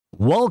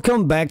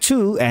Welcome back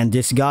to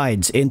Andy's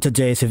Guides. In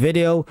today's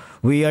video,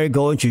 we are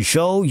going to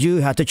show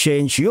you how to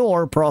change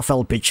your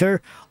profile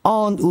picture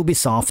on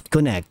Ubisoft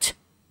Connect.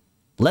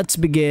 Let's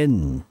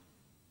begin.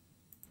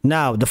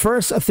 Now, the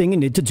first thing you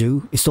need to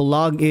do is to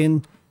log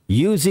in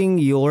using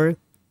your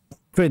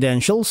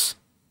credentials.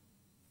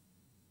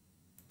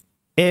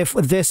 If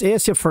this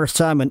is your first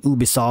time on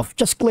Ubisoft,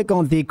 just click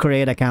on the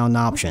Create Account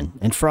option.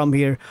 And from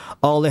here,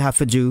 all you have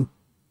to do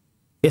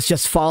is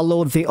just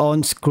follow the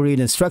on-screen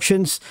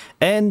instructions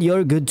and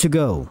you're good to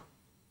go.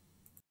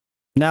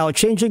 Now,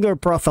 changing your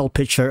profile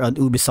picture on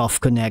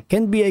Ubisoft Connect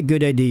can be a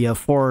good idea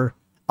for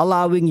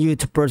allowing you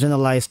to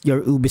personalize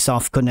your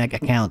Ubisoft Connect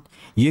account.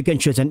 You can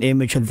choose an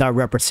image that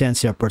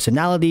represents your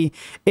personality,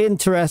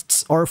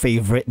 interests, or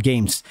favorite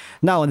games.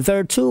 Now, there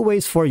are two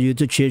ways for you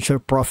to change your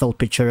profile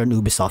picture on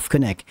Ubisoft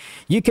Connect.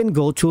 You can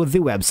go to the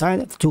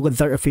website, to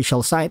their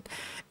official site,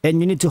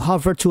 and you need to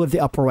hover to the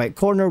upper right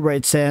corner where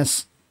it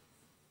says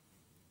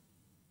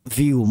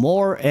View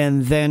More,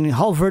 and then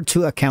hover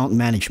to Account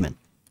Management.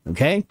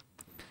 Okay?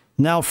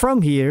 Now,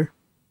 from here,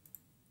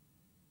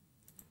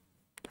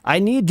 I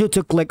need you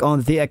to click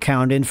on the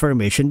account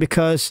information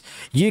because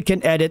you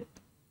can edit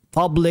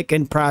public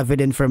and private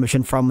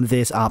information from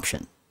this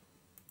option.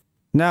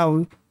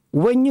 Now,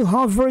 when you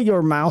hover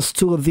your mouse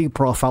to the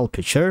profile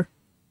picture,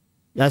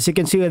 as you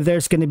can see,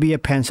 there's going to be a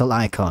pencil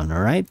icon,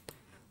 all right?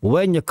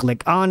 When you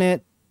click on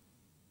it,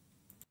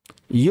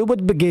 you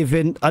would be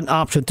given an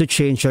option to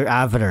change your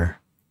avatar,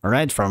 all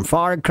right? From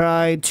Far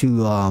Cry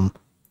to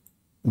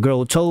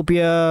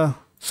Growtopia.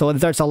 So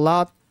there's a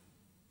lot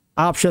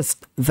options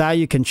that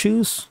you can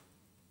choose,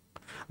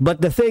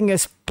 but the thing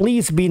is,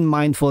 please be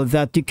mindful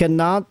that you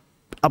cannot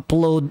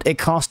upload a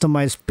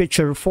customized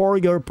picture for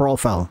your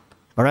profile.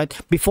 All right,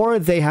 before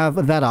they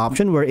have that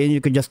option wherein you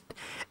could just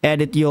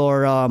edit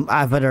your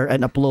avatar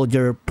and upload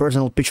your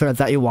personal picture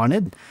that you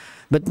wanted,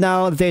 but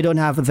now they don't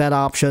have that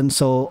option,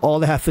 so all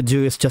they have to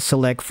do is just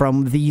select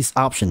from these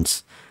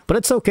options. But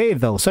it's okay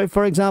though. So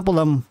for example,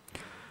 I'm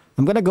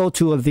gonna go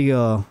to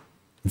the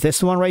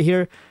this one right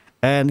here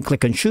and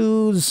click on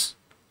choose.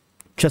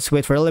 Just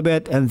wait for a little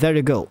bit, and there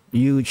you go.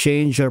 You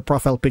change your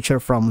profile picture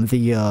from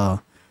the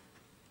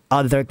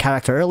other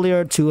character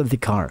earlier to the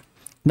car.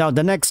 Now,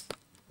 the next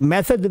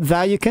method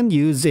that you can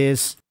use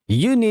is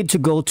you need to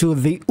go to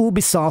the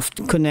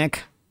Ubisoft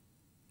Connect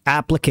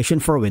application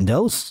for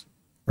Windows,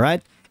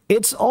 right?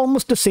 It's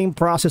almost the same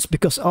process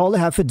because all you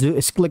have to do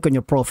is click on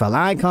your profile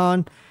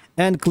icon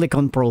and click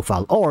on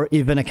profile or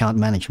even account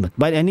management.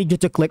 But I need you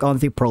to click on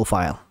the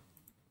profile.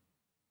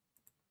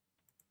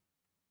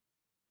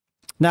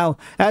 Now,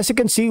 as you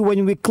can see,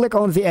 when we click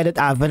on the edit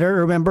avatar,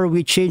 remember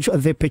we changed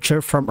the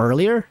picture from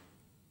earlier,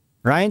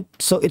 right?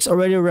 So it's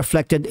already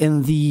reflected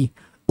in the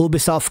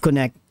Ubisoft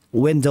Connect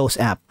Windows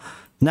app.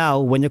 Now,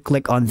 when you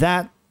click on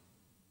that,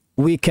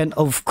 we can,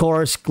 of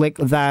course, click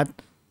that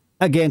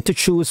again to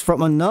choose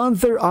from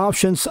another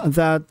options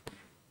that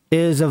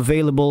is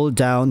available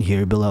down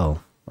here below,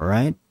 all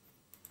right?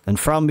 And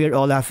from here,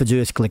 all I have to do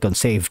is click on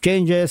Save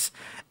Changes.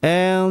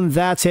 And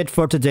that's it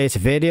for today's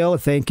video.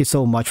 Thank you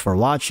so much for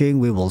watching.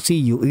 We will see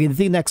you in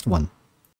the next one.